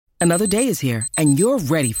Another day is here, and you're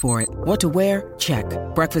ready for it. What to wear? Check.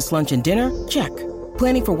 Breakfast, lunch, and dinner? Check.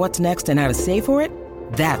 Planning for what's next and how to save for it?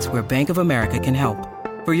 That's where Bank of America can help.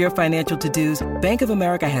 For your financial to-dos, Bank of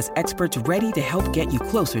America has experts ready to help get you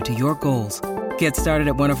closer to your goals. Get started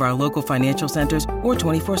at one of our local financial centers or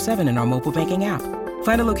 24/7 in our mobile banking app.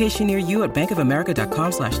 Find a location near you at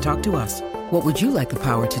bankofamerica.com/talktous. What would you like the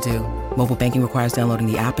power to do? Mobile banking requires downloading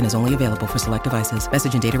the app and is only available for select devices.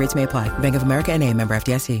 Message and data rates may apply. Bank of America N.A., member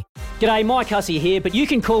FDIC. G'day, Mike Hussey here, but you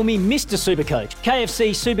can call me Mr. Supercoach. KFC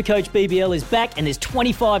Supercoach BBL is back and there's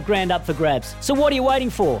 25 grand up for grabs. So what are you waiting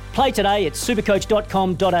for? Play today at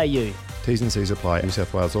supercoach.com.au. T's and C's apply. New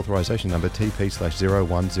South Wales authorisation number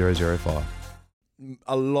TP/01005.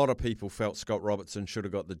 A lot of people felt Scott Robertson should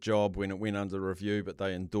have got the job when it went under review, but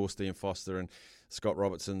they endorsed Ian Foster, and Scott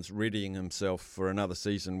Robertson's readying himself for another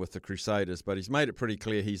season with the Crusaders, but he's made it pretty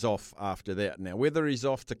clear he's off after that. Now, whether he's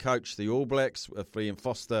off to coach the All Blacks, if Ian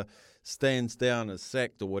Foster stands down, is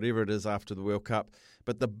sacked or whatever it is after the World Cup,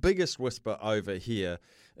 but the biggest whisper over here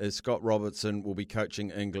is Scott Robertson will be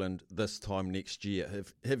coaching England this time next year.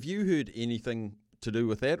 Have you heard anything to do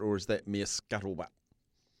with that, or is that mere scuttlebutt?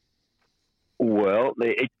 Well,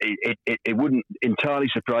 it wouldn't entirely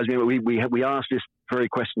surprise me. But we asked this very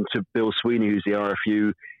question to Bill Sweeney, who's the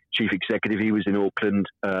RFU chief executive. He was in Auckland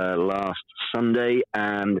last Sunday,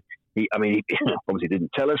 and he obviously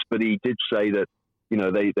didn't tell us, but he did say that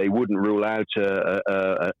they wouldn't rule out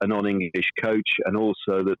a non-English coach, and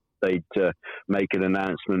also that they'd make an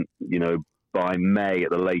announcement, by May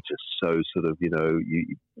at the latest. So sort of, you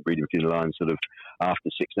reading between the lines, sort of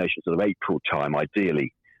after Six Nations, sort of April time,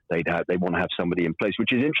 ideally. They want to have somebody in place,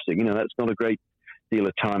 which is interesting. That's not a great deal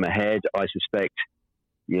of time ahead. I suspect,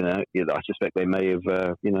 they may have,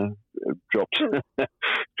 dropped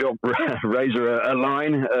Razor a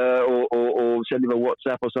line or send him a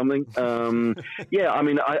WhatsApp or something.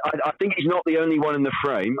 I think he's not the only one in the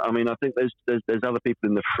frame. I mean, I think there's other people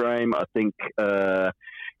in the frame. I think,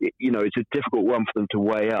 it's a difficult one for them to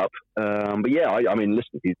weigh up.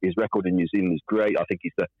 Listen, his record in New Zealand is great. I think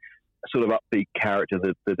he's the sort of upbeat character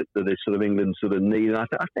that this sort of England sort of need. And I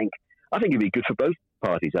think it'd be good for both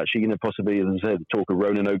parties, actually. Possibly, as I said, the talk of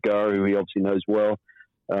Ronan O'Gara, who he obviously knows well.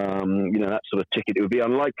 That sort of ticket. It would be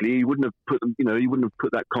unlikely. He wouldn't have put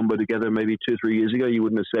that combo together maybe 2 or 3 years ago. You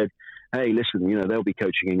wouldn't have said, "Hey, listen, they'll be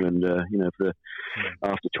coaching England, after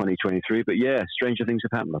 2023." But yeah, stranger things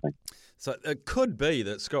have happened, I think. So it could be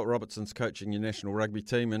that Scott Robertson's coaching your national rugby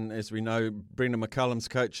team, and as we know, Brendan McCullum's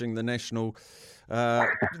coaching the national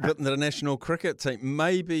cricket team.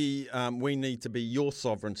 Maybe we need to be your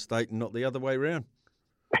sovereign state and not the other way around.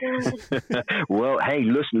 Well, hey,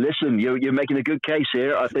 listen, you're making a good case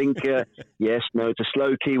here. I think, it's a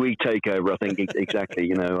slow Kiwi takeover. I think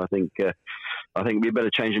exactly. I think we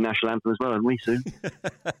better change the national anthem as well, haven't we, soon?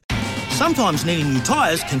 Sometimes needing new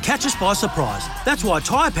tyres can catch us by surprise. That's why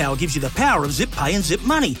Tyre Power gives you the power of Zip Pay and Zip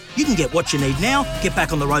Money. You can get what you need now, get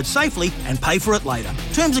back on the road safely and pay for it later.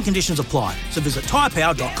 Terms and conditions apply. So visit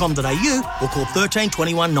tyrepower.com.au or call 13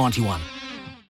 21 91.